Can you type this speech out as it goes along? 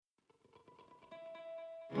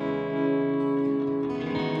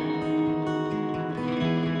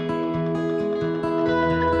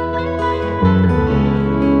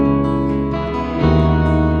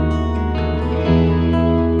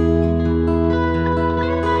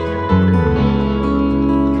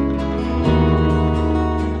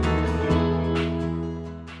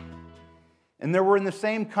were in the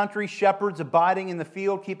same country shepherds abiding in the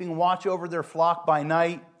field, keeping watch over their flock by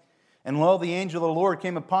night. And lo, the angel of the Lord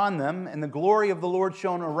came upon them, and the glory of the Lord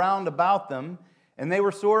shone around about them, and they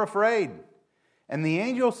were sore afraid. And the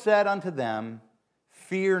angel said unto them,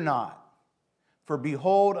 Fear not, for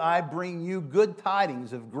behold, I bring you good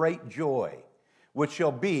tidings of great joy, which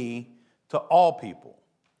shall be to all people.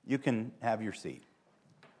 You can have your seat.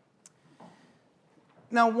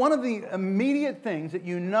 Now, one of the immediate things that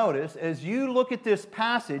you notice as you look at this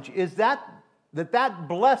passage is that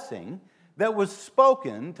blessing that was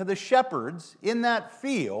spoken to the shepherds in that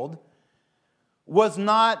field was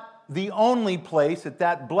not the only place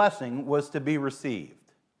that blessing was to be received.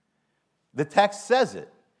 The text says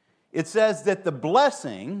it. It says that the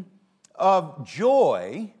blessing of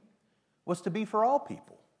joy was to be for all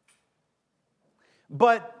people.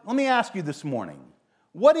 But let me ask you this morning,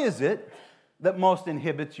 what is it that most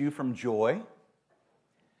inhibits you from joy?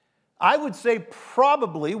 I would say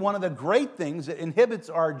probably one of the great things that inhibits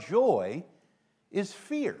our joy is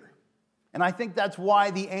fear. And I think that's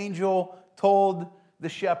why the angel told the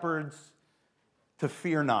shepherds to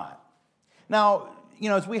fear not. Now,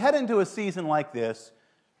 as we head into a season like this,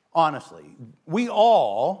 honestly, we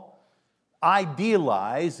all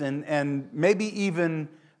idealize and maybe even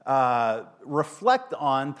reflect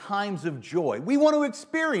on times of joy. We want to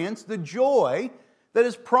experience the joy that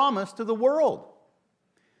is promised to the world.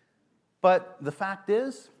 But the fact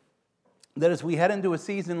is that as we head into a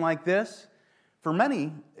season like this, for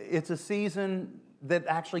many, it's a season that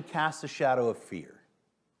actually casts a shadow of fear.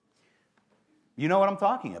 You know what I'm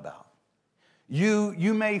talking about.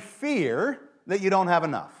 You may fear that you don't have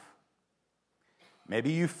enough.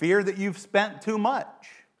 Maybe you fear that you've spent too much.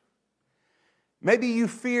 Maybe you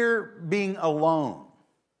fear being alone.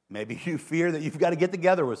 Maybe you fear that you've got to get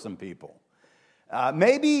together with some people.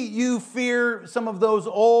 Maybe you fear some of those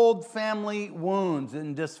old family wounds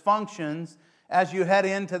and dysfunctions as you head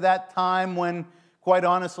into that time when, quite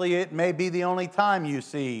honestly, it may be the only time you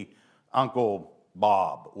see Uncle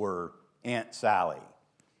Bob or Aunt Sally.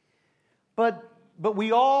 But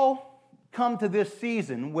we all come to this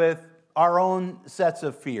season with our own sets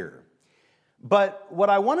of fear. But what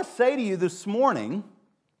I want to say to you this morning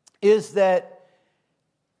is that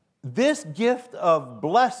this gift of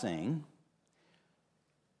blessing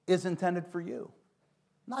is intended for you,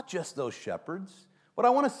 not just those shepherds. What I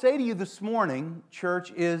want to say to you this morning,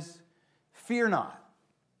 church, is fear not.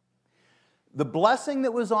 The blessing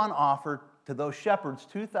that was on offer to those shepherds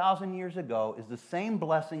 2,000 years ago is the same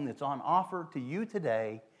blessing that's on offer to you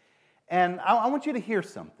today. And I want you to hear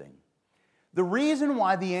something. The reason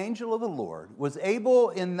why the angel of the Lord was able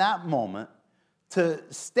in that moment to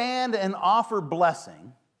stand and offer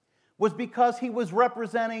blessing was because he was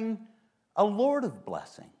representing a Lord of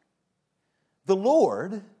blessing. The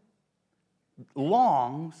Lord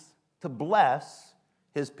longs to bless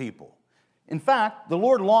his people. In fact, the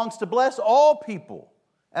Lord longs to bless all people,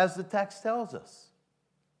 as the text tells us.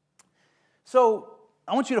 So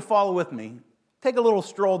I want you to follow with me. Take a little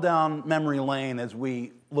stroll down memory lane as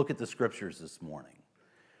we look at the scriptures this morning.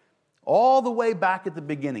 All the way back at the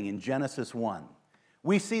beginning in Genesis 1,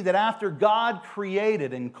 we see that after God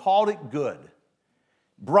created and called it good,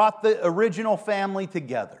 brought the original family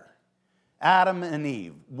together, Adam and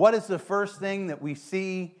Eve, what is the first thing that we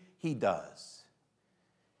see he does?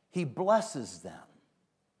 He blesses them,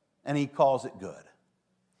 and he calls it good.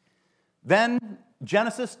 Then,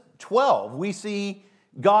 Genesis 12, we see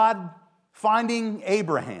God finding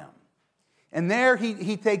Abraham. And there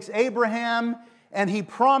he takes Abraham and he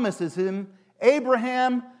promises him,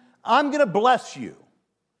 Abraham, I'm going to bless you.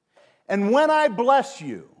 And when I bless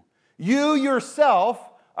you, you yourself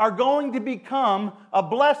are going to become a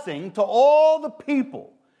blessing to all the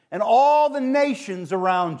people and all the nations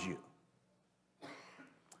around you.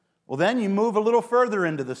 Well, then you move a little further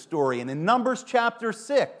into the story, and in Numbers chapter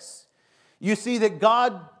 6, you see that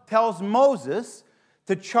God tells Moses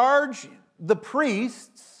to charge the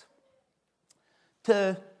priests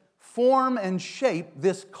to form and shape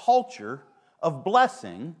this culture of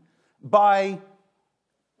blessing by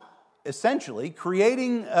essentially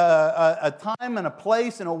creating a time and a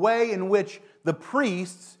place and a way in which the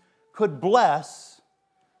priests could bless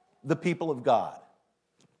the people of God.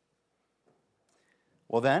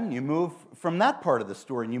 Well, then you move from that part of the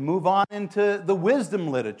story and you move on into the wisdom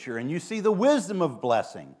literature and you see the wisdom of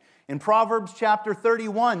blessing. In Proverbs chapter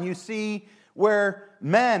 31, you see where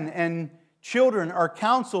men and children are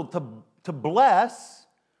counseled to bless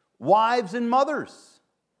wives and mothers.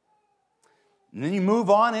 And then you move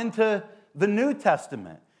on into the New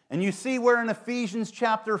Testament and you see where in Ephesians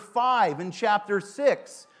chapter 5 and chapter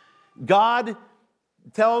 6, God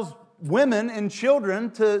tells women and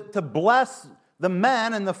children to bless the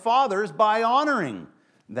men and the fathers by honoring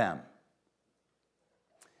them.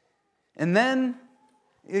 And then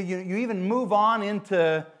you even move on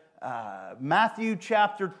into Matthew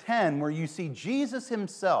chapter 10, where you see Jesus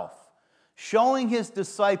himself showing his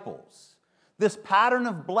disciples this pattern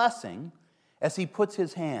of blessing as he puts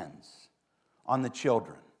his hands on the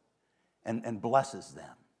children and blesses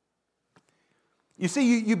them. You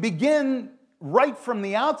see, you begin right from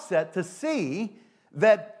the outset to see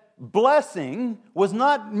that blessing was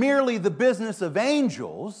not merely the business of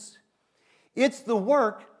angels, it's the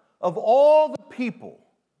work of all the people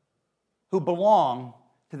who belong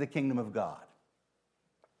to the kingdom of God.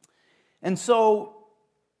 And so,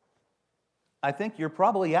 I think you're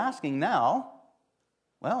probably asking now,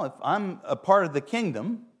 well, if I'm a part of the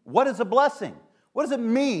kingdom, what is a blessing? What does it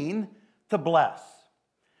mean to bless?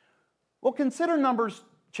 Well, consider Numbers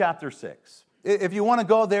chapter 6. If you want to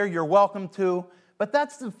go there, you're welcome to. But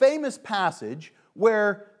that's the famous passage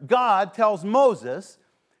where God tells Moses,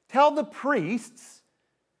 tell the priests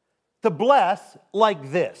to bless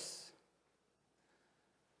like this.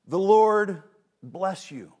 The Lord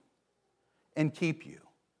bless you and keep you.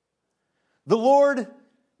 The Lord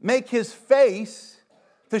make his face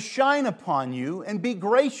to shine upon you and be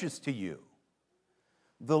gracious to you.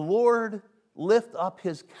 The Lord lift up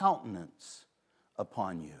his countenance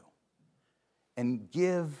upon you and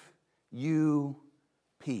give you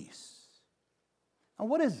peace. Now,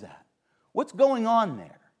 what is that? What's going on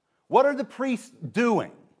there? What are the priests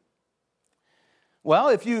doing? Well,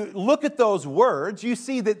 if you look at those words, you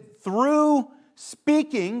see that through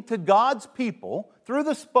speaking to God's people, through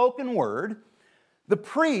the spoken word, the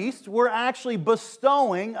priests were actually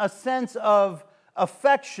bestowing a sense of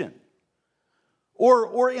affection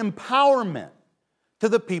or empowerment to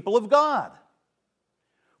the people of God.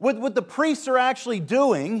 What the priests are actually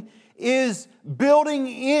doing is building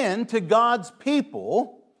into God's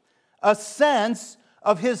people a sense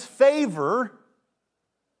of his favor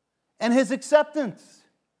and his acceptance.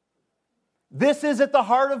 This is at the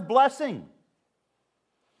heart of blessing.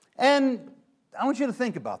 And I want you to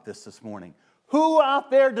think about this morning. Who out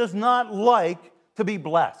there does not like to be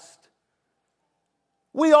blessed?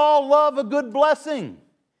 We all love a good blessing.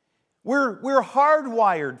 We're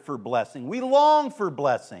hardwired for blessing. We long for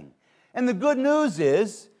blessing. And the good news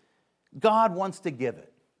is, God wants to give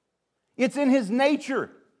it. It's in his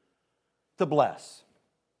nature to bless.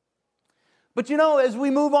 But you know, as we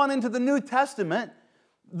move on into the New Testament,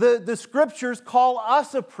 the scriptures call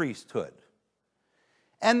us a priesthood.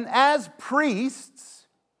 And as priests,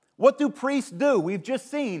 what do priests do? We've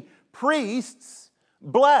just seen priests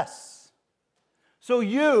bless. So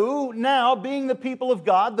you, now being the people of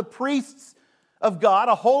God, the priests of God,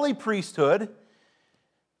 a holy priesthood,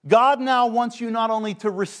 God now wants you not only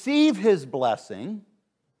to receive his blessing,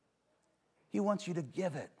 he wants you to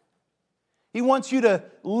give it. He wants you to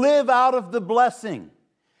live out of the blessing.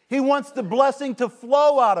 He wants the blessing to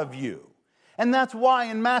flow out of you. And that's why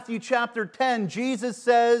in Matthew chapter 10, Jesus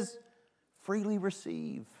says, freely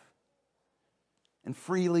receive and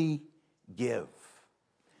freely give.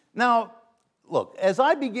 Now, look, as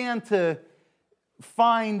I began to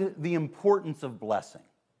find the importance of blessing,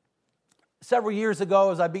 several years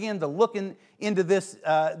ago, as I began to look into this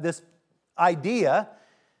idea,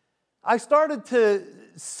 I started to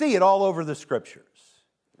see it all over the Scriptures.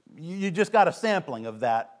 You just got a sampling of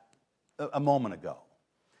that a moment ago.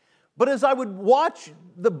 But as I would watch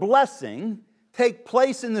the blessing take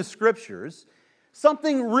place in the Scriptures,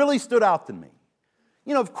 something really stood out to me.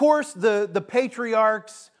 You know, of course, the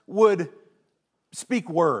patriarchs would speak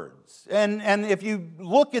words. And if you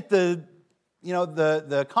look at the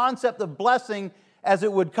concept of blessing as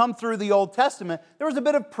it would come through the Old Testament, there was a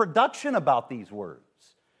bit of production about these words.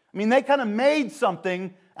 I mean, they kind of made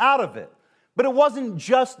something out of it. But it wasn't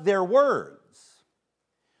just their words.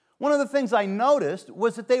 One of the things I noticed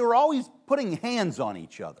was that they were always putting hands on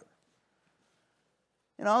each other.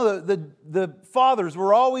 You know, the fathers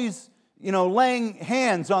were always, laying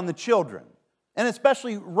hands on the children. And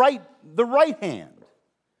especially the right hand.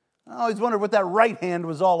 I always wondered what that right hand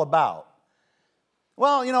was all about.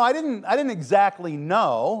 Well, I didn't exactly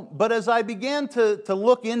know, but as I began to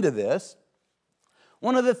look into this,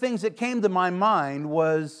 one of the things that came to my mind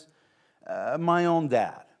was my own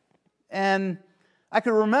dad. And I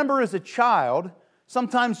could remember as a child,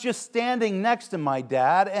 sometimes just standing next to my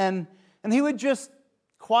dad, and he would just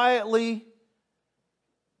quietly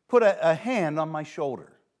put a hand on my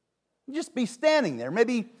shoulder. Just be standing there,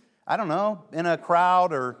 maybe, I don't know, in a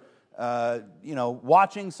crowd or,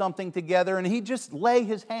 watching something together, and he'd just lay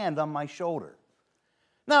his hand on my shoulder.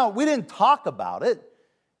 Now, we didn't talk about it.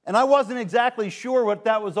 And I wasn't exactly sure what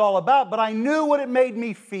that was all about, but I knew what it made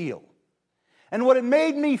me feel. And what it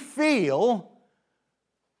made me feel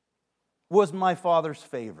was my Father's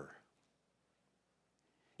favor.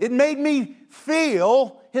 It made me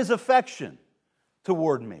feel His affection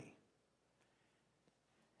toward me.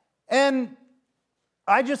 And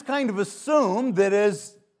I just kind of assumed that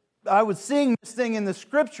as I was seeing this thing in the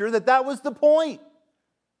Scripture, that was the point.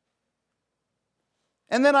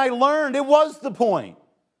 And then I learned it was the point.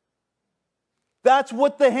 That's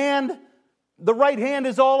what the right hand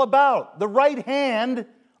is all about. The right hand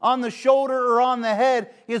on the shoulder or on the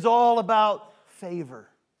head is all about favor.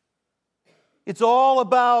 It's all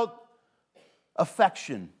about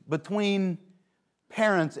affection between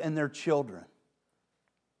parents and their children.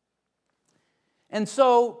 And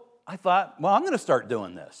so I thought, well, I'm going to start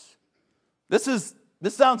doing this. This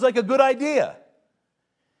sounds like a good idea.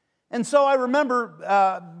 And so I remember,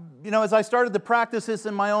 as I started to practice this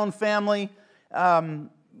in my own family,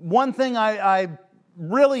 one thing I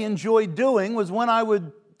really enjoyed doing was when I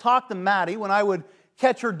would talk to Maddie, when I would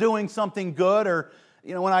catch her doing something good, or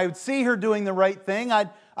when I would see her doing the right thing,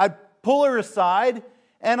 I'd pull her aside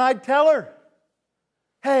and I'd tell her,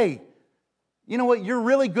 hey, you know what, you're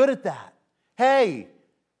really good at that. Hey,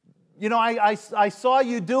 I saw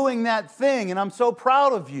you doing that thing and I'm so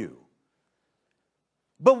proud of you.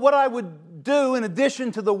 But what I would do in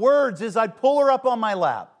addition to the words is I'd pull her up on my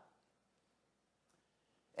lap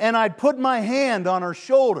and I'd put my hand on her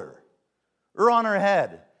shoulder or on her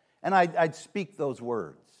head and I'd speak those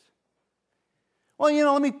words. Well,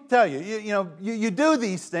 let me tell you, you do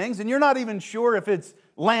these things and you're not even sure if it's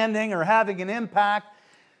landing or having an impact.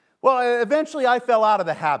 Well, eventually I fell out of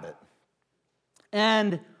the habit.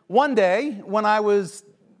 And one day when I was,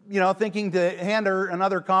 thinking to hand her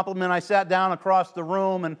another compliment, I sat down across the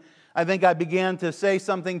room and I think I began to say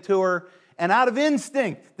something to her. And out of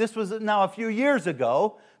instinct, this was now a few years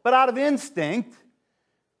ago, but out of instinct,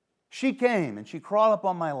 she came and she crawled up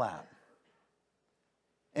on my lap.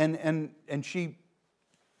 And she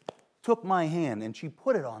took my hand and she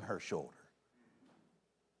put it on her shoulder.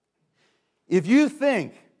 If you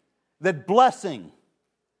think that blessing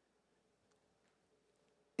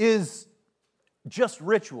is just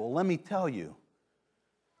ritual, let me tell you,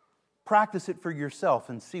 practice it for yourself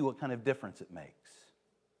and see what kind of difference it makes.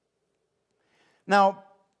 Now,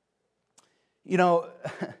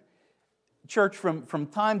 church, from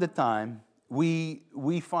time to time, we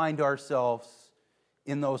find ourselves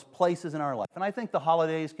in those places in our life. And I think the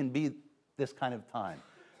holidays can be this kind of time.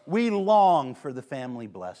 We long for the family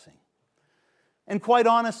blessing. And quite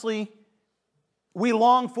honestly, we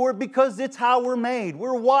long for it because it's how we're made.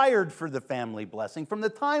 We're wired for the family blessing. From the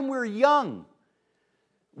time we're young,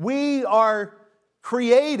 we are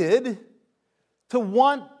created to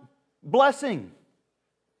want blessing.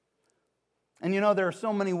 And there are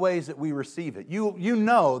so many ways that we receive it. You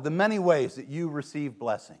know the many ways that you receive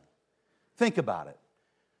blessing. Think about it.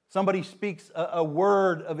 Somebody speaks a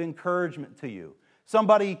word of encouragement to you.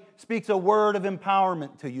 Somebody speaks a word of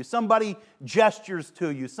empowerment to you. Somebody gestures to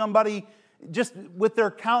you. Somebody just with their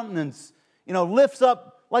countenance, lifts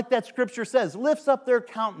up, like that scripture says, lifts up their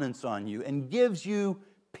countenance on you and gives you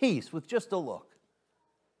peace with just a look.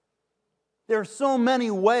 There are so many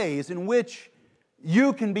ways in which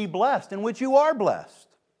you can be blessed, in which you are blessed.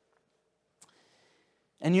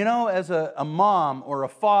 And as a mom or a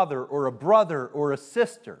father or a brother or a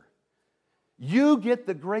sister, you get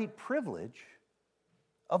the great privilege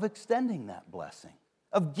of extending that blessing,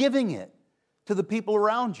 of giving it to the people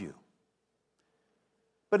around you.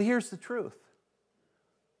 But here's the truth.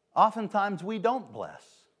 Oftentimes we don't bless.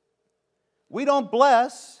 We don't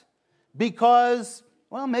bless because,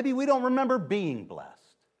 maybe we don't remember being blessed.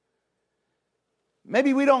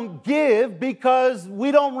 Maybe we don't give because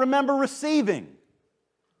we don't remember receiving.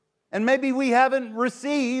 And maybe we haven't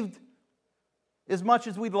received as much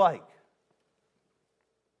as we'd like.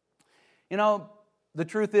 The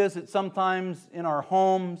truth is that sometimes in our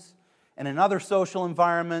homes and in other social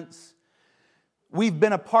environments, we've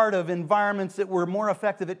been a part of environments that were more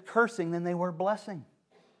effective at cursing than they were blessing.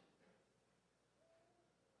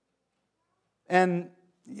 And,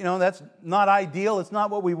 that's not ideal. It's not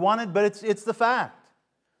what we wanted, but it's the fact.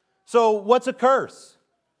 So what's a curse?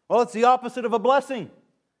 Well, it's the opposite of a blessing.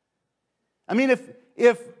 I mean,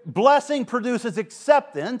 if blessing produces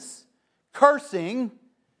acceptance, cursing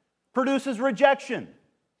produces rejection.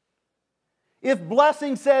 If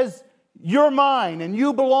blessing says, you're mine and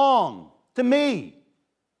you belong to me,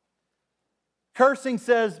 cursing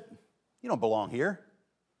says, you don't belong here.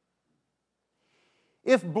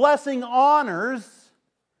 If blessing honors,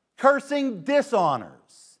 cursing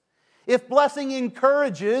dishonors. If blessing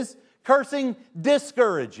encourages, cursing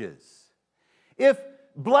discourages. If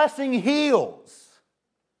blessing heals,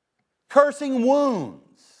 cursing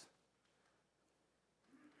wounds.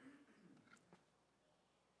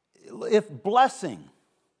 If blessing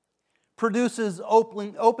produces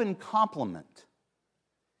open compliment,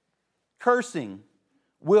 cursing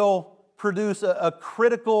will produce a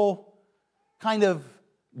critical kind of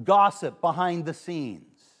gossip behind the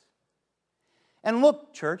scenes. And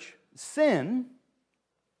look, church, sin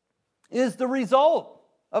is the result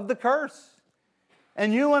of the curse.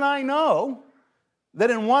 And you and I know that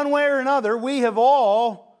in one way or another, we have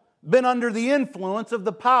all been under the influence of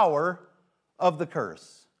the power of the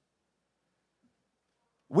curse.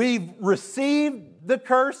 We've received the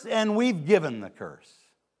curse and we've given the curse.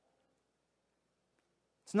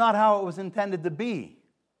 It's not how it was intended to be,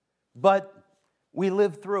 but we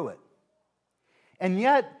live through it. And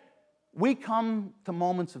yet, we come to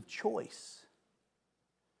moments of choice.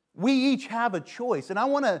 We each have a choice, and I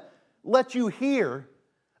want to let you hear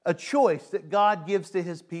a choice that God gives to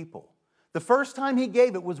His people. The first time He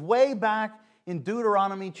gave it was way back in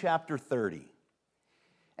Deuteronomy chapter 30.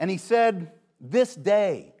 And He said, "This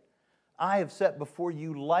day I have set before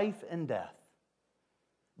you life and death,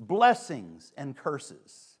 blessings and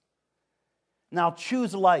curses. Now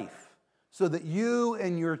choose life so that you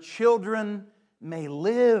and your children may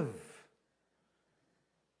live,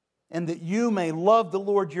 and that you may love the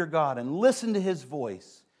Lord your God and listen to His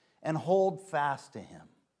voice and hold fast to Him."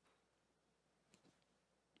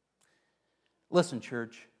 Listen,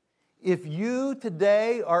 church, if you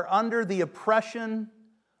today are under the oppression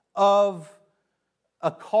of a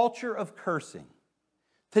culture of cursing,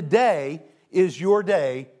 today is your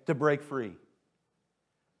day to break free.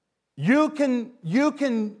 You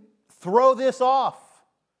can throw this off.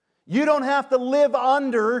 You don't have to live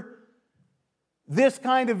under this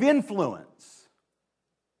kind of influence.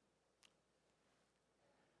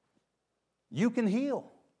 You can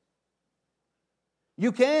heal.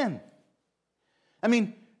 You can. I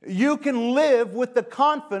mean, you can live with the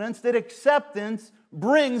confidence that acceptance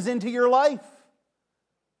brings into your life.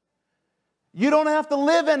 You don't have to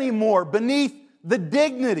live anymore beneath the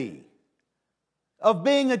dignity of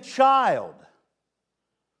being a child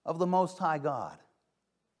of the Most High God.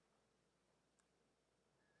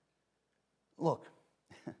 Look,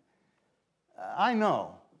 I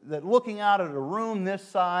know that looking out at a room this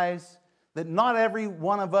size, that not every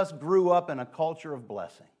one of us grew up in a culture of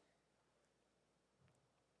blessing.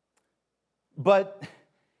 But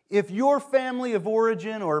if your family of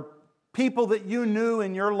origin or people that you knew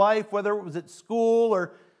in your life, whether it was at school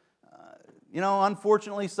or,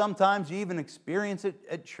 unfortunately sometimes you even experience it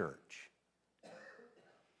at church.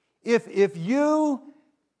 If you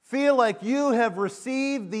feel like you have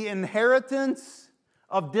received the inheritance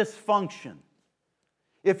of dysfunction,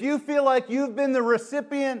 if you feel like you've been the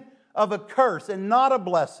recipient of a curse and not a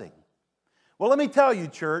blessing, well, let me tell you,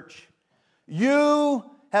 church, you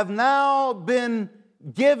have now been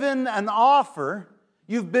given an offer,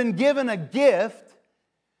 you've been given a gift,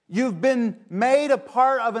 you've been made a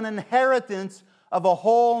part of an inheritance of a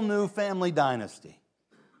whole new family dynasty.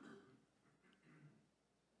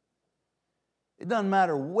 It doesn't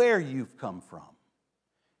matter where you've come from.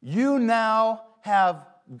 You now have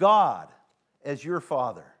God as your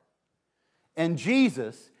Father and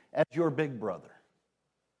Jesus as your big brother.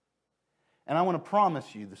 And I want to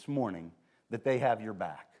promise you this morning that they have your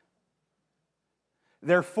back.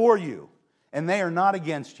 They're for you, and they are not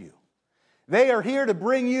against you. They are here to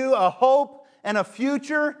bring you a hope and a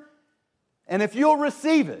future, and if you'll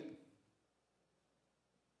receive it,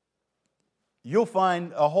 you'll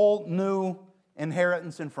find a whole new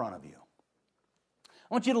inheritance in front of you. I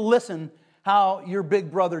want you to listen how your big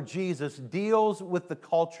brother Jesus deals with the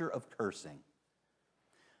culture of cursing.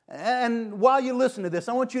 And while you listen to this,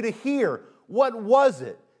 I want you to hear, what was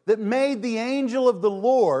it that made the angel of the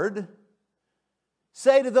Lord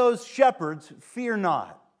say to those shepherds, "Fear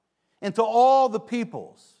not," and to all the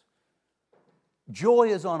peoples, "Joy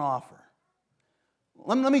is on offer"?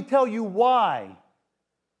 Let me tell you why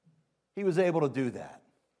he was able to do that.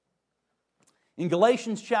 In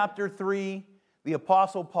Galatians chapter 3, the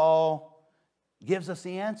Apostle Paul gives us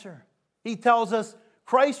the answer. He tells us,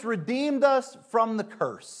 Christ redeemed us from the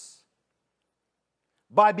curse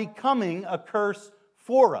by becoming a curse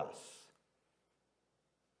for us.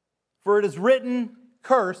 For it is written,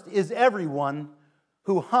 "Cursed is everyone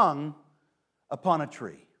who hung upon a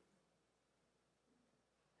tree."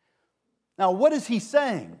 Now, what is he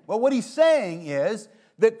saying? Well, what he's saying is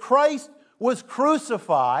that Christ was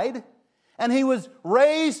crucified and He was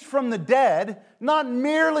raised from the dead, not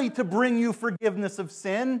merely to bring you forgiveness of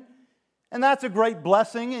sin. And that's a great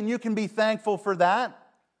blessing, and you can be thankful for that.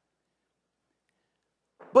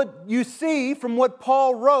 But you see from what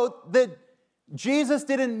Paul wrote that Jesus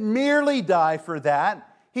didn't merely die for that.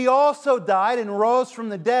 He also died and rose from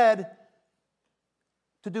the dead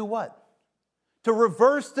to do what? To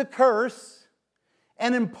reverse the curse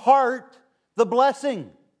and impart the blessing.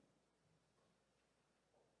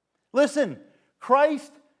 Listen,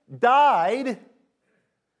 Christ died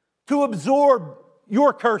to absorb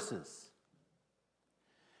your curses.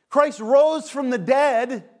 Christ rose from the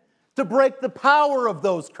dead to break the power of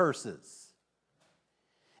those curses.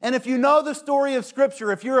 And if you know the story of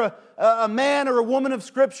Scripture, if you're a man or a woman of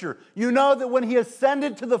Scripture, you know that when He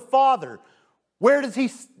ascended to the Father, where does He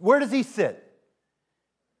sit?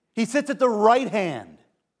 He sits at the right hand.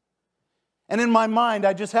 And in my mind,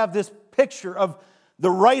 I just have this picture of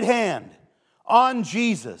the right hand on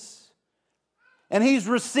Jesus. And He's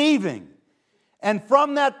receiving. And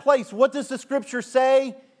from that place, what does the Scripture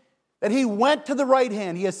say? That He went to the right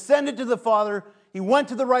hand. He ascended to the Father. He went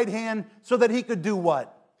to the right hand so that He could do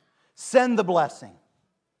what? Send the blessing.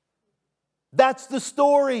 That's the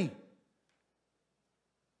story.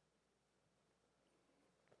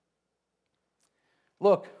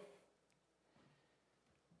 Look,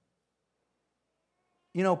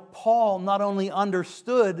 Paul not only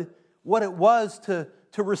understood what it was to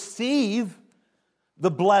receive the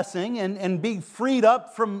blessing and be freed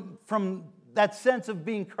up from that sense of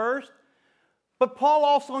being cursed, but Paul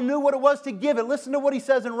also knew what it was to give it. Listen to what he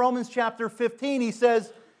says in Romans chapter 15. He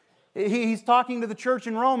says, he's talking to the church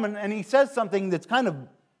in Rome, and he says something that's kind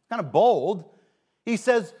of bold. He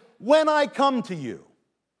says, when I come to you,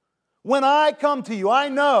 I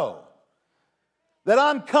know that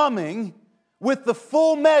I'm coming with the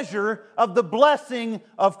full measure of the blessing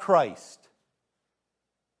of Christ.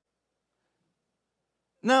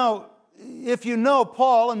 Now, if you know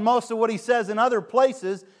Paul and most of what he says in other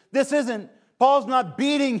places, Paul's not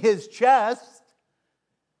beating his chest.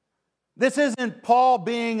 This isn't Paul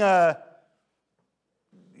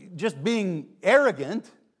just being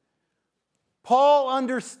arrogant. Paul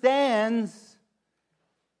understands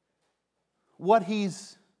what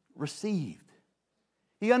he's received.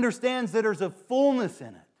 He understands that there's a fullness in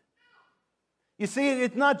it. You see,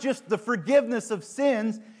 it's not just the forgiveness of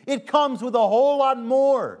sins, it comes with a whole lot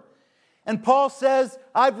more. And Paul says,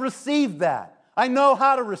 I've received that. I know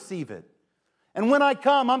how to receive it. And when I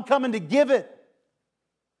come, I'm coming to give it.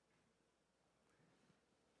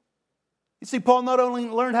 You see, Paul not only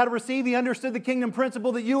learned how to receive, he understood the kingdom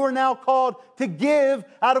principle that you are now called to give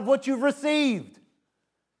out of what you've received.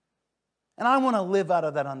 And I want to live out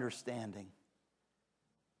of that understanding.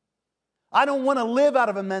 I don't want to live out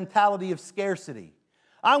of a mentality of scarcity.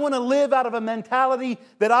 I want to live out of a mentality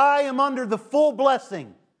that I am under the full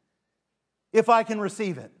blessing if I can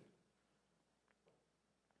receive it.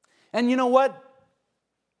 And you know what?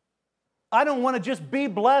 I don't want to just be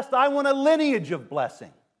blessed. I want a lineage of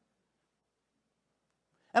blessing.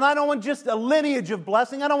 And I don't want just a lineage of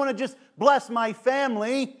blessing. I don't want to just bless my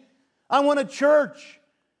family. I want a church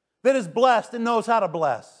that is blessed and knows how to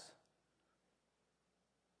bless.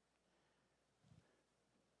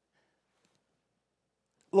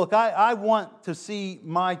 Look, I want to see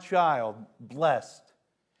my child blessed.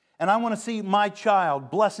 And I want to see my child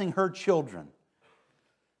blessing her children.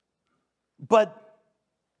 But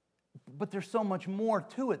there's so much more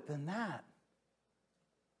to it than that.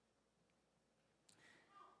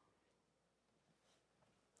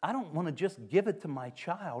 I don't want to just give it to my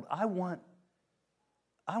child. I want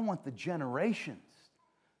the generations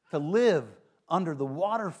to live under the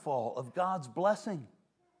waterfall of God's blessing.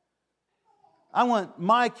 I want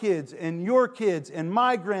my kids and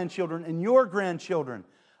my grandchildren and your grandchildren.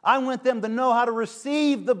 I want them to know how to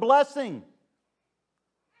receive the blessing.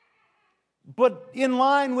 But in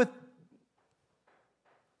line with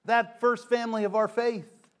that first family of our faith,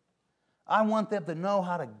 I want them to know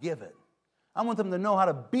how to give it. I want them to know how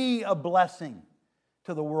to be a blessing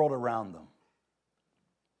to the world around them.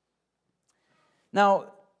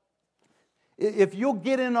 Now, if you'll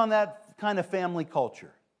get in on that kind of family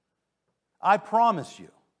culture, I promise you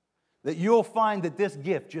that you'll find that this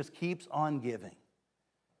gift just keeps on giving.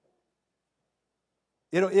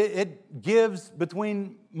 It gives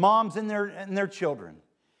between moms and their children.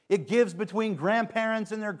 It gives between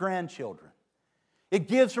grandparents and their grandchildren. It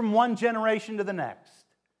gives from one generation to the next.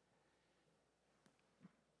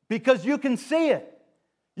 Because you can see it.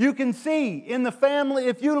 You can see in the family,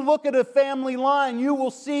 if you look at a family line, you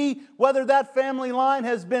will see whether that family line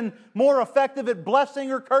has been more effective at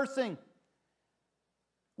blessing or cursing.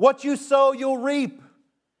 What you sow, you'll reap.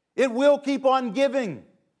 It will keep on giving.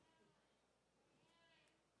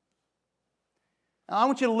 Now, I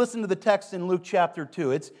want you to listen to the text in Luke chapter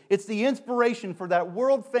 2. It's the inspiration for that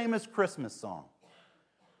world-famous Christmas song.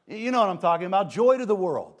 You know what I'm talking about, Joy to the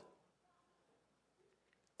World.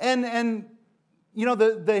 And you know,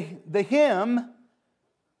 the hymn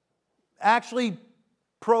actually,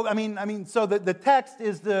 so the text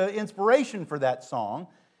is the inspiration for that song,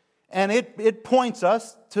 and it points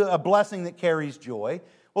us to a blessing that carries joy.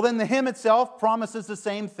 Well, then the hymn itself promises the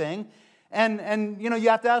same thing, and you know, you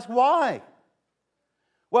have to ask why.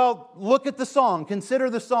 Well, look at the song. Consider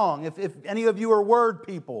the song. If any of you are word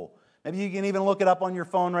people, maybe you can even look it up on your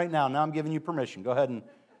phone right now. Now I'm giving you permission. Go ahead and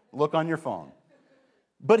look on your phone.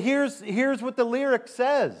 But here's what the lyric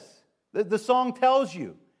says. The song tells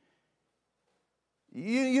you.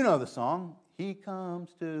 You know the song. He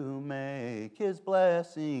comes to make his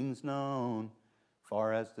blessings known,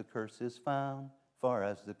 far as the curse is found, far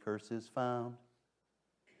as the curse is found.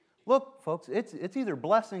 Look, folks, it's either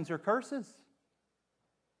blessings or curses.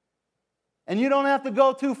 And you don't have to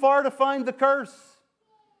go too far to find the curse.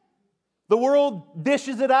 The world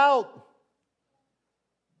dishes it out.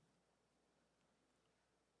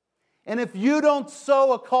 And if you don't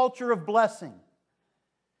sow a culture of blessing,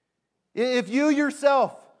 if you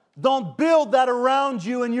yourself don't build that around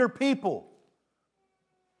you and your people,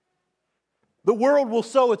 the world will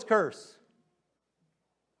sow its curse.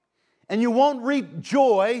 And you won't reap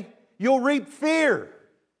joy, you'll reap fear.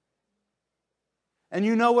 And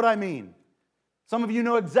you know what I mean. Some of you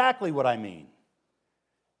know exactly what I mean.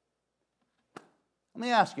 Let me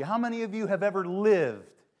ask you, how many of you have ever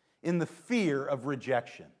lived in the fear of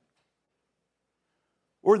rejection?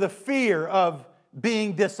 Or the fear of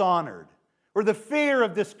being dishonored? Or the fear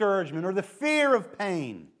of discouragement? Or the fear of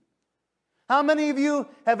pain? How many of you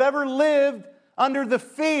have ever lived under the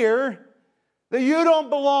fear that you don't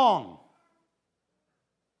belong?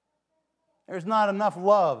 There's not enough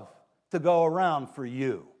love to go around for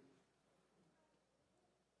you.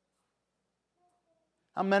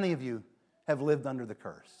 How many of you have lived under the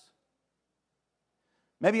curse?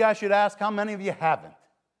 Maybe I should ask how many of you haven't.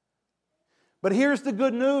 But here's the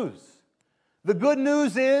good news. The good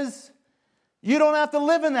news is you don't have to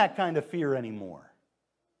live in that kind of fear anymore.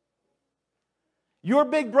 Your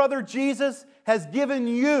big brother Jesus has given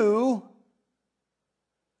you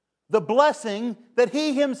the blessing that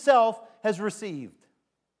He Himself has received.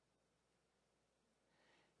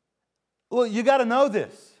 Well, you got to know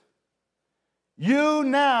this. You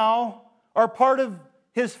now are part of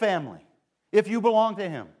His family if you belong to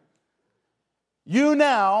Him. You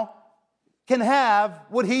now can have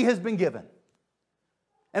what He has been given.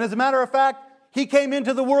 And as a matter of fact, He came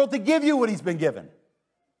into the world to give you what He's been given.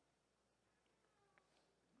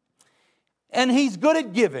 And He's good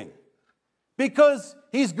at giving because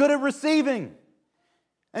He's good at receiving.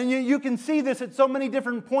 And you can see this at so many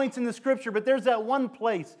different points in the Scripture, but there's that one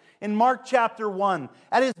place in Mark chapter 1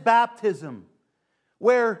 at His baptism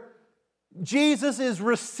where Jesus is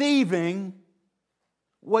receiving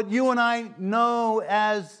what you and I know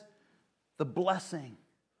as the blessing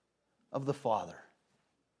of the Father.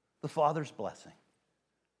 The Father's blessing.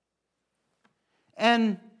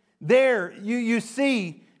 And there you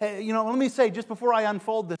see, let me say just before I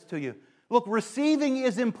unfold this to you, look, receiving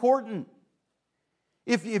is important.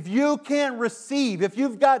 If you can't receive, if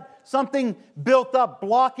you've got something built up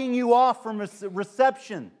blocking you off from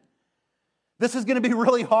reception, this is going to be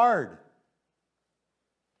really hard.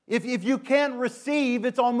 If you can't receive,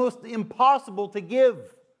 it's almost impossible to give.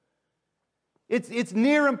 It's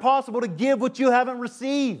near impossible to give what you haven't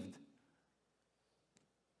received.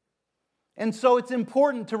 And so it's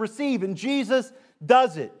important to receive, and Jesus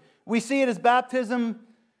does it. We see at His baptism,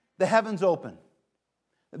 the heavens open.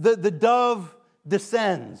 The dove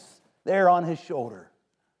descends there on His shoulder.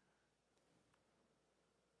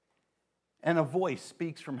 And a voice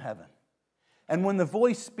speaks from heaven. And when the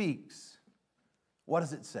voice speaks, what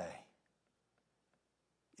does it say?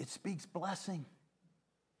 It speaks blessing.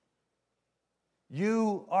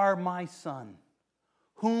 You are my Son,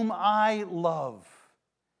 whom I love.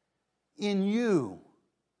 In you,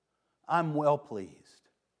 I'm well pleased.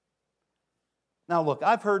 Now look,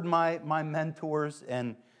 I've heard my mentors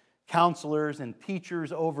and counselors and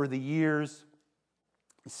teachers over the years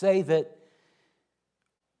say that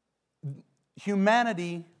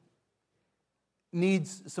humanity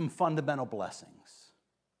needs some fundamental blessings.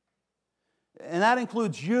 And that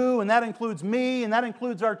includes you, and that includes me, and that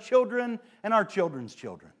includes our children and our children's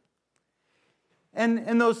children.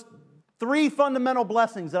 And those three fundamental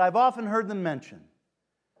blessings that I've often heard them mention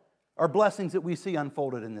are blessings that we see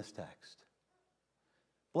unfolded in this text.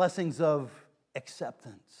 Blessings of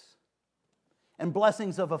acceptance and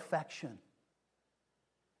blessings of affection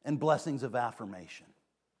and blessings of affirmation.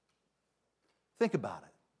 Think about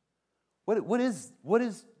it. What is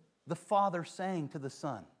the Father saying to the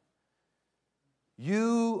Son?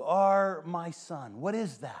 You are my Son. What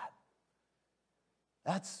is that?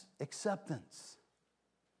 That's acceptance.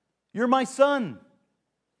 You're my Son.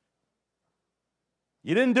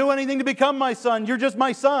 You didn't do anything to become my son. You're just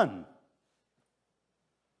my son.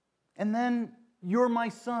 And then, you're my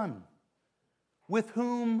Son, with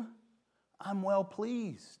whom I'm well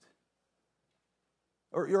pleased.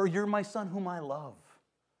 Or you're my Son whom I love.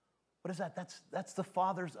 What is that? That's the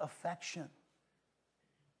Father's affection.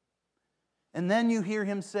 And then you hear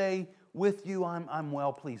him say, with you I'm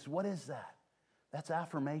well pleased. What is that? That's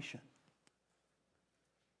affirmation.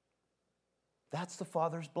 That's the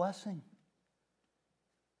Father's blessing.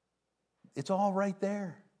 It's all right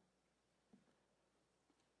there.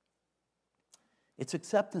 It's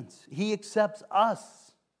acceptance. He accepts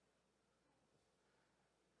us.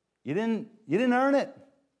 You didn't earn it.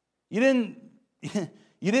 You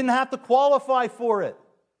didn't have to qualify for it.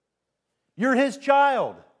 You're his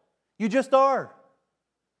child. You just are.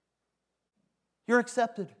 You're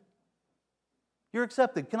accepted. You're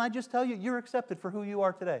accepted. Can I just tell you, you're accepted for who you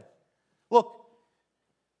are today. Look,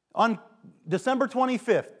 on December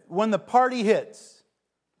 25th, when the party hits,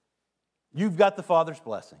 you've got the Father's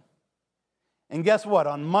blessing. And guess what?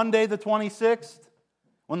 On Monday the 26th,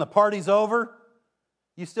 when the party's over,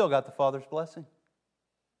 you still got the Father's blessing.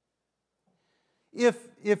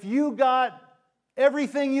 If you got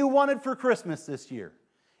everything you wanted for Christmas this year,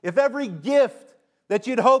 if every gift that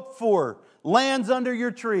you'd hoped for lands under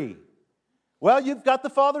your tree, well, you've got the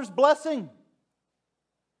Father's blessing.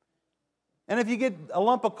 And if you get a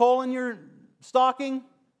lump of coal in your stocking,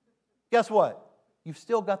 guess what? You've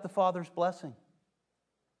still got the Father's blessing.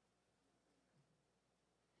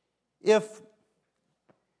 If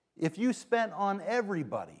you spent on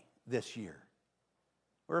everybody this year,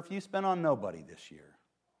 or if you spent on nobody this year,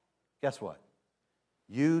 guess what?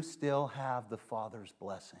 You still have the Father's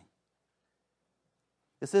blessing.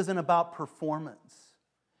 This isn't about performance.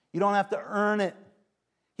 You don't have to earn it.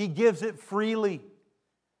 He gives it freely.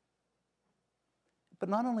 But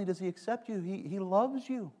not only does He accept you, He loves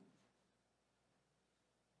you.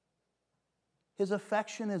 His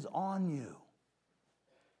affection is on you.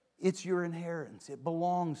 It's your inheritance. It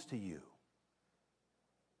belongs to you.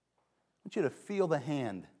 I want you to feel the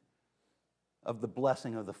hand of the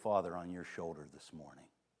blessing of the Father on your shoulder this morning.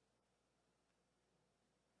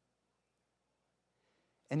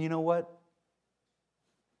 And you know what?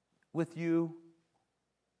 With you,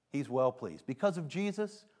 He's well pleased. Because of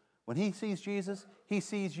Jesus, when He sees Jesus, He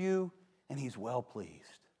sees you, and He's well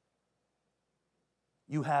pleased.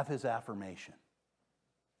 You have His affirmation.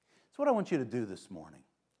 That's what I want you to do this morning.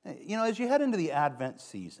 You know, as you head into the Advent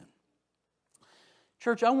season,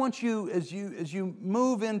 church, I want you, as you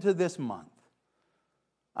move into this month,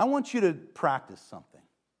 I want you to practice something.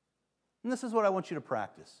 And this is what I want you to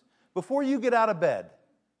practice. Before you get out of bed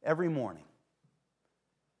every morning,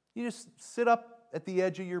 you just sit up at the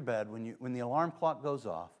edge of your bed when the alarm clock goes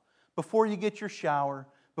off, before you get your shower,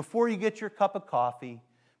 before you get your cup of coffee,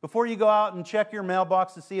 before you go out and check your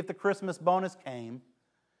mailbox to see if the Christmas bonus came.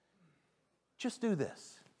 Just do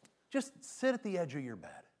this. Just sit at the edge of your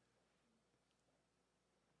bed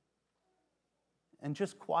and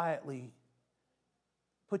just quietly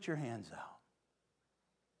put your hands out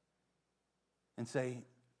and say,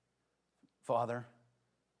 Father,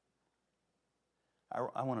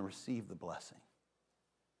 I want to receive the blessing.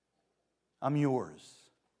 I'm yours.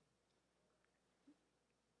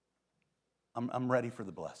 I'm ready for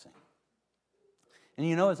the blessing. And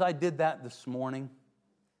you know, as I did that this morning,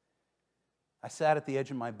 I sat at the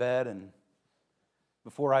edge of my bed, and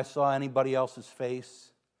before I saw anybody else's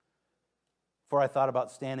face, before I thought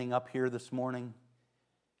about standing up here this morning,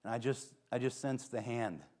 and I just sensed the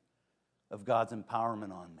hand of God's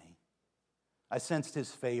empowerment on me. I sensed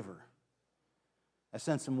His favor. I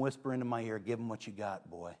sensed Him whisper into my ear, give Him what you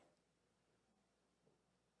got, boy.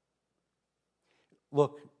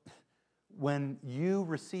 Look, when you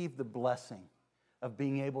receive the blessing of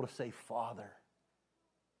being able to say Father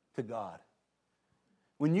to God,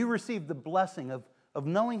 when you receive the blessing of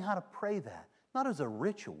knowing how to pray that, not as a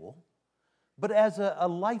ritual, but as a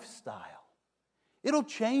lifestyle, it'll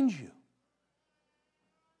change you.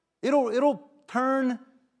 It'll turn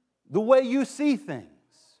the way you see things.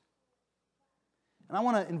 And I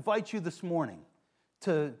want to invite you this morning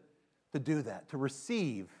to do that, to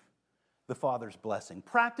receive the Father's blessing.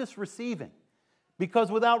 Practice receiving,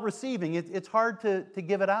 because without receiving, it's hard to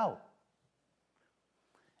give it out.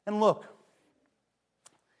 And look,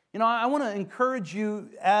 you know, I want to encourage you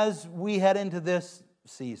as we head into this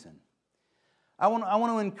season, I want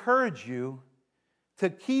to encourage you to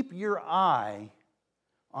keep your eye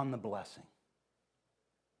on the blessing.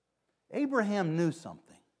 Abraham knew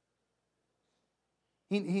something.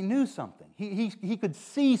 He knew something. He could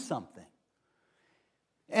see something.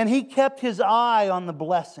 And he kept his eye on the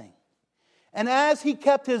blessing. And as he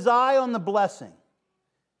kept his eye on the blessing,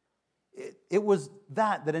 it was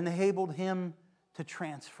that enabled him to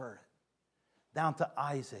transfer it down to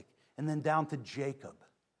Isaac and then down to Jacob.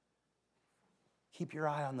 Keep your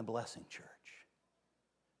eye on the blessing, church.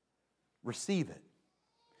 Receive it.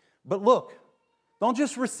 But look, don't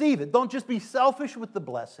just receive it. Don't just be selfish with the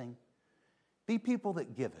blessing. Be people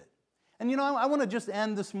that give it. And I want to just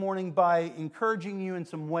end this morning by encouraging you in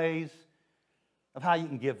some ways of how you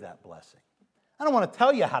can give that blessing. I don't want to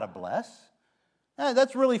tell you how to bless.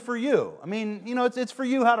 That's really for you. I mean, it's for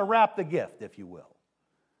you how to wrap the gift, if you will.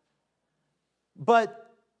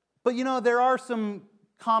 But there are some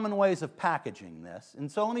common ways of packaging this.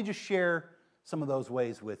 And so let me just share some of those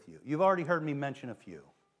ways with you. You've already heard me mention a few.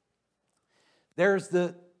 There's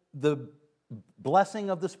the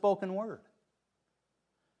blessing of the spoken word.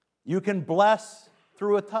 You can bless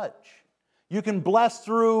through a touch. You can bless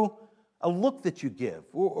through a look that you give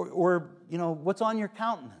or what's on your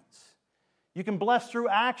countenance. You can bless through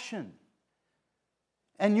action.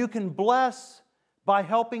 And you can bless by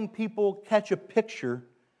helping people catch a picture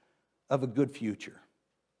of a good future.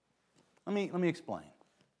 Let me explain.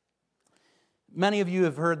 Many of you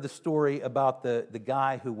have heard the story about the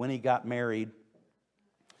guy who, when he got married,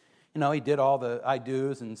 he did all the I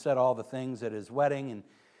do's and said all the things at his wedding, and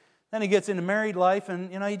then he gets into married life,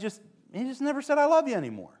 and he just never said I love you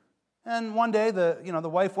anymore. And one day the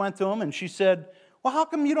wife went to him and she said, "Well, how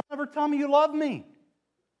come you don't ever tell me you love me?"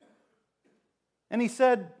 And he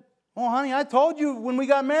said, "Well, honey, I told you when we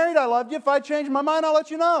got married I loved you. If I change my mind, I'll let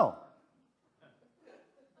you know."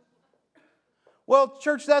 Well,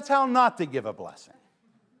 church, that's how not to give a blessing.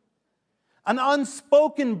 An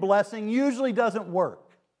unspoken blessing usually doesn't work.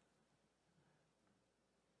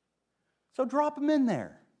 So drop them in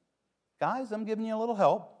there. Guys, I'm giving you a little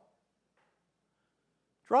help.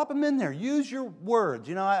 Drop them in there. Use your words.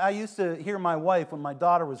 I used to hear my wife, when my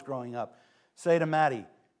daughter was growing up, say to Maddie,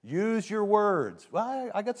 "Use your words."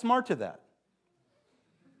 Well, I got smart to that.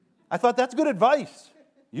 I thought that's good advice.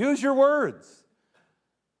 Use your words.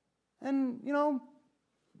 And,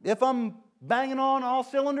 if I'm banging on all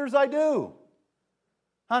cylinders, I do.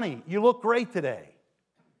 "Honey, you look great today."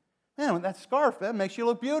 "Man, with that scarf, that makes you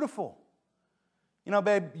look beautiful."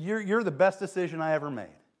 "Babe, you're the best decision I ever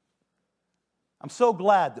made. I'm so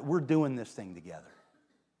glad that we're doing this thing together."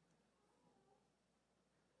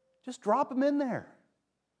 Just drop them in there.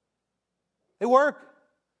 They work.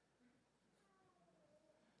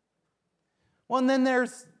 Well, and then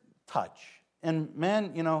there's touch. And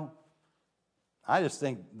man, I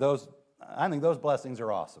think those blessings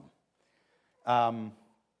are awesome.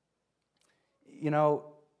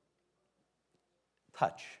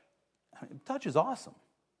 Touch. Touch is awesome.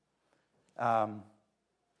 I'm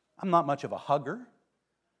not much of a hugger,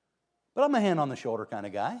 but I'm a hand on the shoulder kind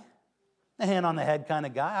of guy, a hand on the head kind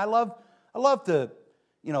of guy. I love to,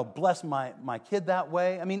 bless my kid that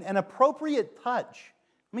way. I mean, an appropriate touch,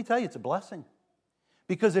 let me tell you, it's a blessing.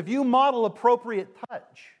 Because if you model appropriate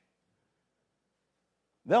touch,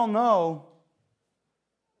 they'll know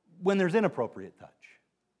when there's inappropriate touch.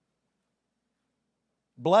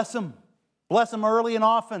 Bless them. Bless them early and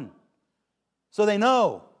often so they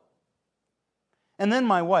know. And then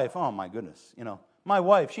my wife, oh my goodness, my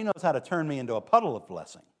wife, she knows how to turn me into a puddle of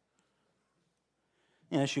blessing.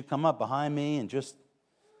 She'd come up behind me and just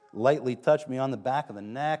lightly touch me on the back of the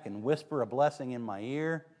neck and whisper a blessing in my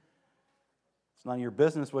ear. It's none of your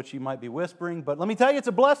business what she might be whispering, but let me tell you, it's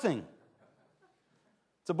a blessing.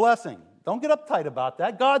 It's a blessing. Don't get uptight about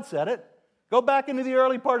that. God said it. Go back into the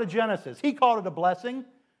early part of Genesis. He called it a blessing.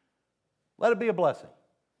 Let it be a blessing.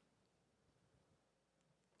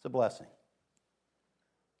 It's a blessing.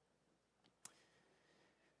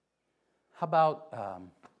 How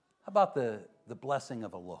about the blessing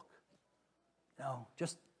of a look?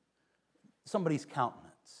 Just somebody's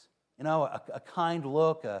countenance. A kind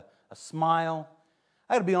look, a smile.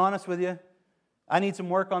 I got to be honest with you. I need some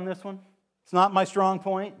work on this one. It's not my strong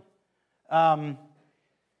point. I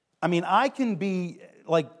can be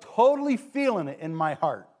totally feeling it in my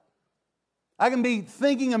heart. I can be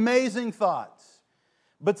thinking amazing thoughts.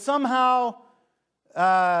 But somehow,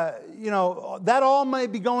 that all may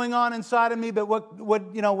be going on inside of me, but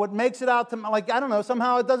what makes it out to me,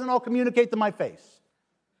 somehow it doesn't all communicate to my face.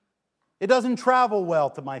 It doesn't travel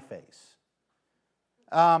well to my face.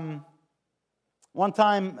 One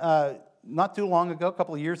time, not too long ago, a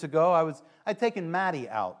couple of years ago, I'd taken Maddie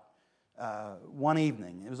out one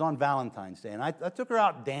evening. It was on Valentine's Day, and I took her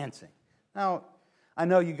out dancing. Now, I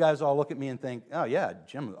know you guys all look at me and think, oh yeah,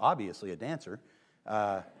 Jim, obviously a dancer.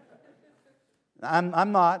 I'm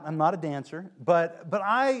not a dancer, but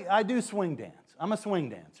I do swing dance. I'm a swing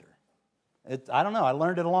dancer. I don't know, I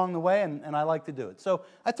learned it along the way, and I like to do it. So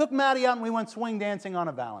I took Maddie out, and we went swing dancing on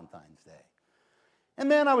a Valentine's Day. And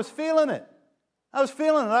man, I was feeling it.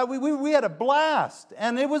 We had a blast,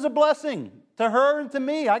 and it was a blessing to her and to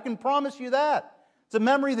me. I can promise you that. It's a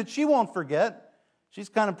memory that she won't forget. She's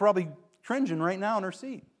kind of probably cringing right now in her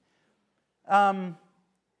seat. But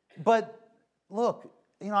look,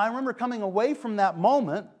 I remember coming away from that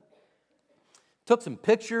moment, took some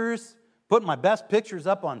pictures, put my best pictures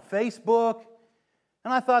up on Facebook,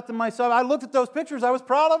 and I thought to myself, I looked at those pictures, I was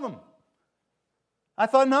proud of them. I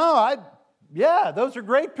thought, yeah, those are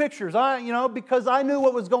great pictures. Because I knew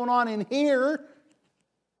what was going on in here.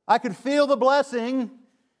 I could feel the blessing,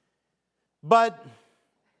 but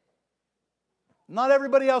not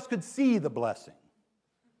everybody else could see the blessing.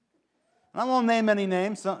 I won't name any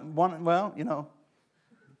names. The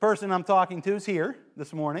person I'm talking to is here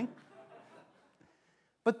this morning.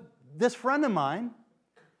 But this friend of mine,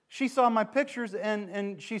 she saw my pictures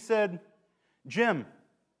and she said, Jim,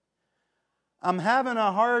 I'm having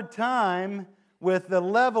a hard time with the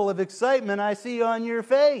level of excitement I see on your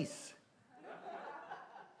face.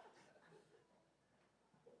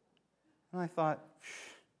 And I thought,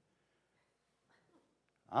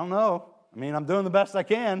 I don't know. I'm doing the best I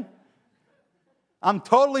can. I'm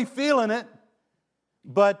totally feeling it.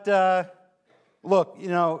 But look,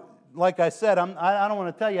 like I said, I don't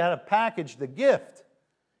want to tell you how to package the gift.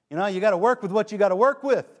 You got to work with what you got to work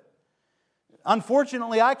with.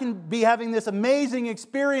 Unfortunately, I can be having this amazing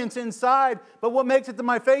experience inside, but what makes it to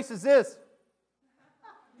my face is this.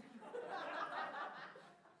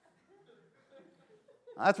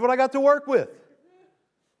 That's what I got to work with.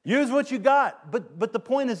 Use what you got. But the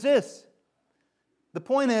point is this. The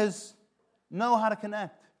point is, know how to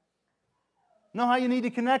connect. Know how you need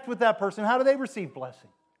to connect with that person. How do they receive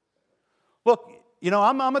blessing? Look,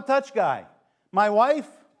 I'm a touch guy. My wife,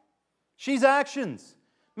 she's actions.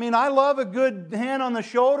 I love a good hand on the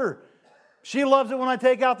shoulder. She loves it when I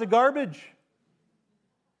take out the garbage.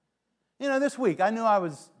 This week, I knew I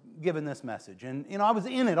was given this message. And, I was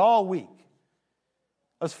in it all week.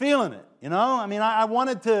 I was feeling it, I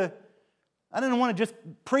didn't want to just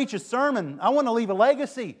preach a sermon. I want to leave a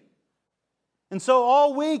legacy. And so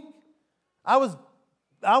all week, I was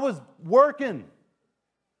working.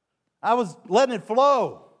 I was letting it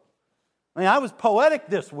flow. I was poetic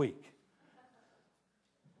this week.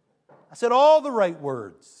 I said all the right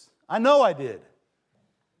words. I know I did.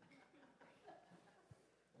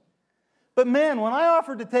 But man, when I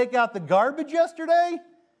offered to take out the garbage yesterday,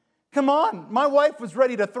 come on, my wife was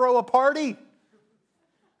ready to throw a party.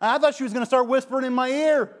 I thought she was going to start whispering in my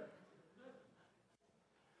ear.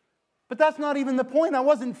 But that's not even the point. I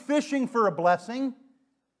wasn't fishing for a blessing.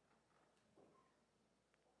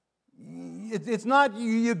 It's not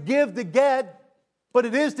you give to get, but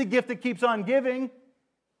it is the gift that keeps on giving.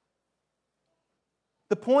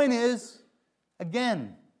 The point is,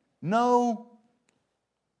 again, know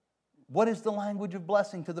what is the language of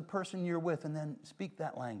blessing to the person you're with, and then speak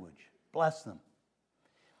that language. Bless them.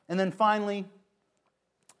 And then finally,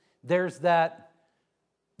 there's that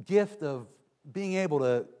gift of being able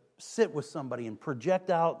to sit with somebody and project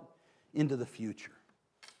out into the future.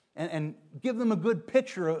 And give them a good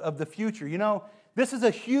picture of the future. This is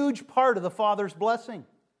a huge part of the Father's blessing.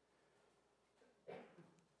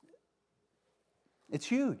 It's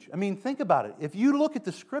huge. Think about it. If you look at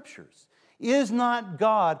the Scriptures, is not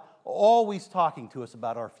God always talking to us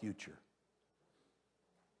about our future?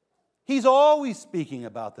 He's always speaking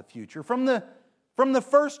about the future. From the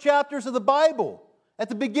first chapters of the Bible, at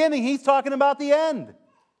the beginning, He's talking about the end.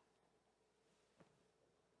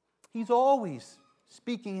 He's always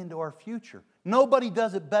speaking into our future. Nobody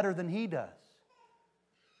does it better than He does.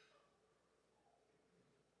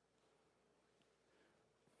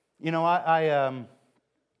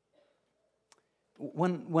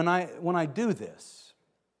 When I do this,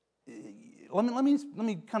 let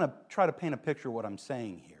me kind of try to paint a picture of what I'm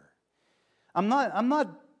saying here. I'm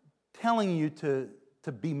not telling you to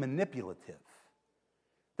be manipulative.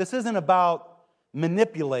 This isn't about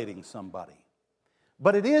manipulating somebody,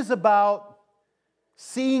 but it is about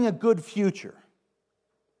seeing a good future.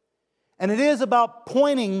 And it is about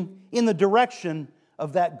pointing in the direction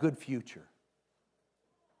of that good future.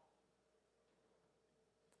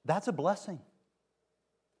 That's a blessing.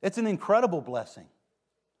 It's an incredible blessing.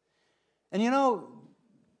 And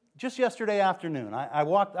just yesterday afternoon, I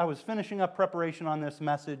was finishing up preparation on this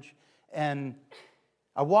message, and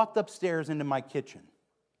I walked upstairs into my kitchen.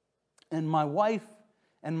 And my wife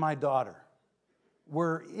and my daughter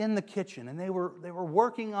were in the kitchen, and they were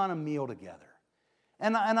working on a meal together.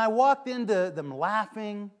 And I walked into them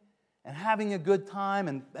laughing and having a good time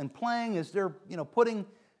and playing as they're putting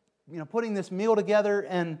this meal together,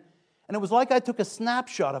 and it was like I took a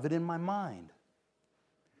snapshot of it in my mind.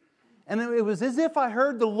 And it was as if I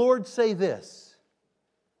heard the Lord say this: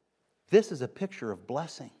 "This is a picture of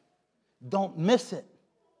blessing. Don't miss it."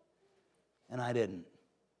 And I didn't.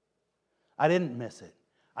 I didn't miss it.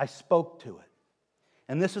 I spoke to it.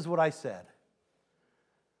 And this is what I said.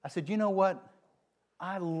 I said, "You know what?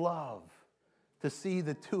 I love to see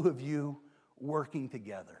the two of you working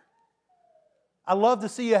together. I love to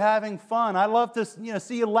see you having fun. I love to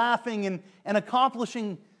see you laughing and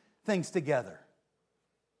accomplishing things together."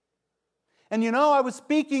 And I was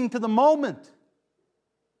speaking to the moment.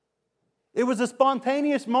 It was a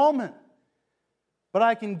spontaneous moment. But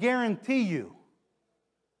I can guarantee you,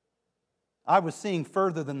 I was seeing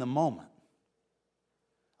further than the moment.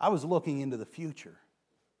 I was looking into the future.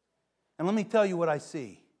 And let me tell you what I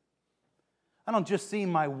see. I don't just see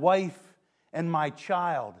my wife and my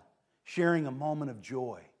child sharing a moment of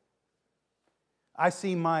joy. I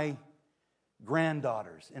see my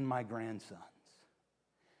granddaughters and my grandsons.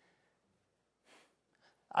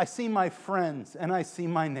 I see my friends and I see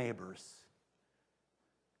my neighbors.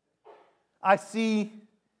 I see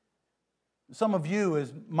some of you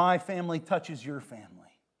as my family touches your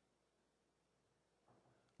family.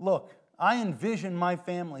 Look, I envision my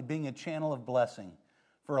family being a channel of blessing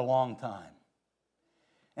for a long time.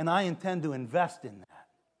 And I intend to invest in that.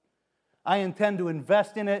 I intend to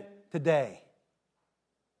invest in it today.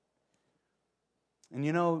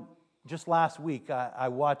 And just last week I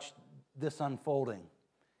watched this unfolding.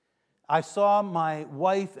 I saw my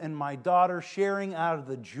wife and my daughter sharing out of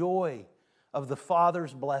the joy of the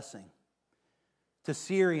Father's blessing to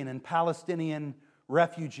Syrian and Palestinian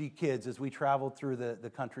refugee kids as we traveled through the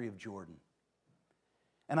country of Jordan.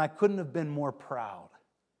 And I couldn't have been more proud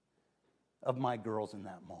of my girls in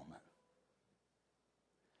that moment.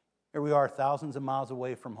 Here we are, thousands of miles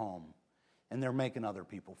away from home, and they're making other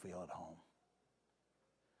people feel at home.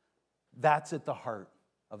 That's at the heart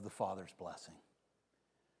of the Father's blessing.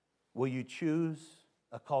 Will you choose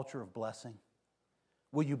a culture of blessing?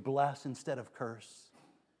 Will you bless instead of curse?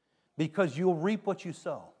 Because you'll reap what you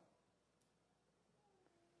sow.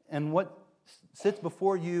 And what sits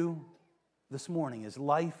before you this morning is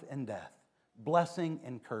life and death, blessing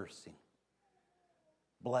and cursing.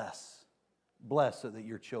 Bless. Bless so that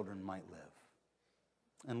your children might live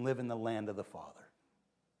and live in the land of the Father.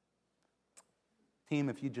 Team,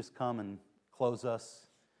 if you just come and close us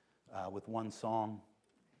with one song.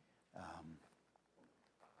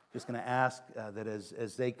 Just going to ask that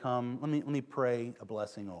as they come, let me pray a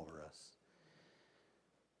blessing over us.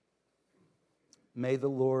 May the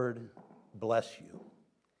Lord bless you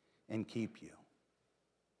and keep you.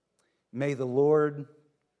 May the Lord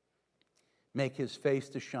make his face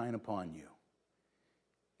to shine upon you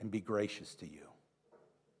and be gracious to you.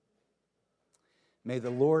 May the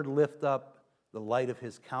Lord lift up the light of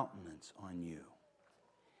his countenance on you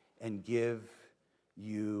and give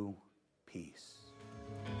you peace.